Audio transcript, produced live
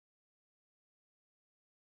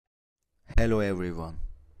Hello everyone.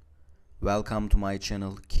 Welcome to my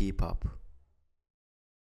channel Keep Up.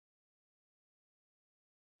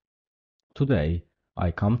 Today, I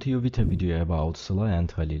come to you with a video about Sıla and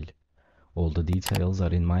Halil. All the details are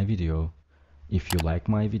in my video. If you like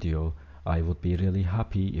my video, I would be really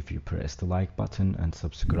happy if you press the like button and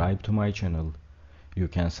subscribe to my channel. You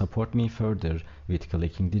can support me further with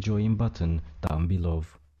clicking the join button down below.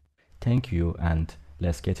 Thank you, and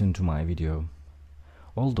let's get into my video.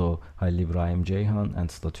 Although Halil İbrahim Ceyhan and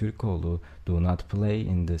Sıla Türkoğlu do not play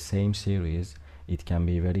in the same series, it can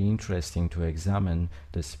be very interesting to examine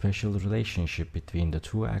the special relationship between the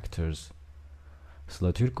two actors.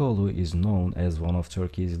 Sıla Türkoğlu is known as one of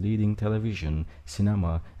Turkey's leading television,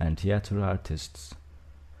 cinema and theater artists.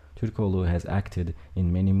 Türkoğlu has acted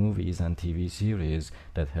in many movies and TV series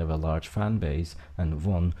that have a large fan base and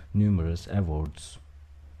won numerous awards.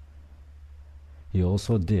 He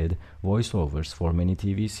also did voiceovers for many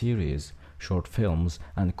TV series, short films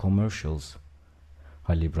and commercials.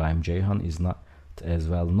 Halil İbrahim Ceyhan is not as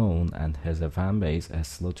well known and has a fan base as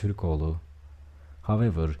Sıla Türkoğlu.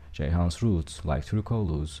 However, Ceyhan's roots, like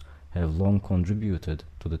Türkoğlu's, have long contributed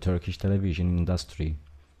to the Turkish television industry.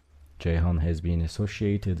 Ceyhan has been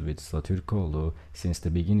associated with Sıla Türkoğlu since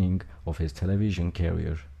the beginning of his television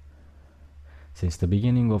career. Since the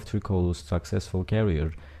beginning of Türkoğlu's successful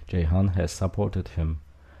career, Ceyhan has supported him,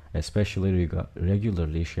 especially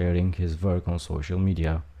regularly sharing his work on social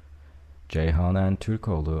media. Ceyhan and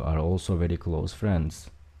Türkoğlu are also very close friends.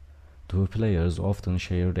 Two players often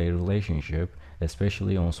share their relationship,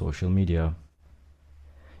 especially on social media.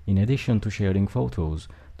 In addition to sharing photos,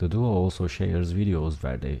 the duo also shares videos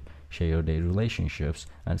where they share their relationships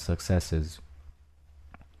and successes.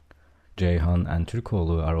 Ceyhan and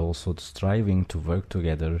Türkoğlu are also striving to work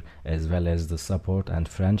together, as well as the support and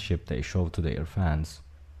friendship they show to their fans.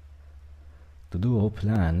 The duo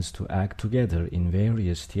plans to act together in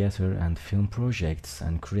various theater and film projects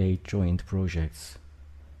and create joint projects.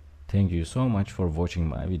 Thank you so much for watching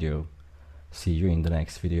my video. See you in the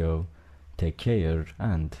next video. Take care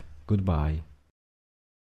and goodbye.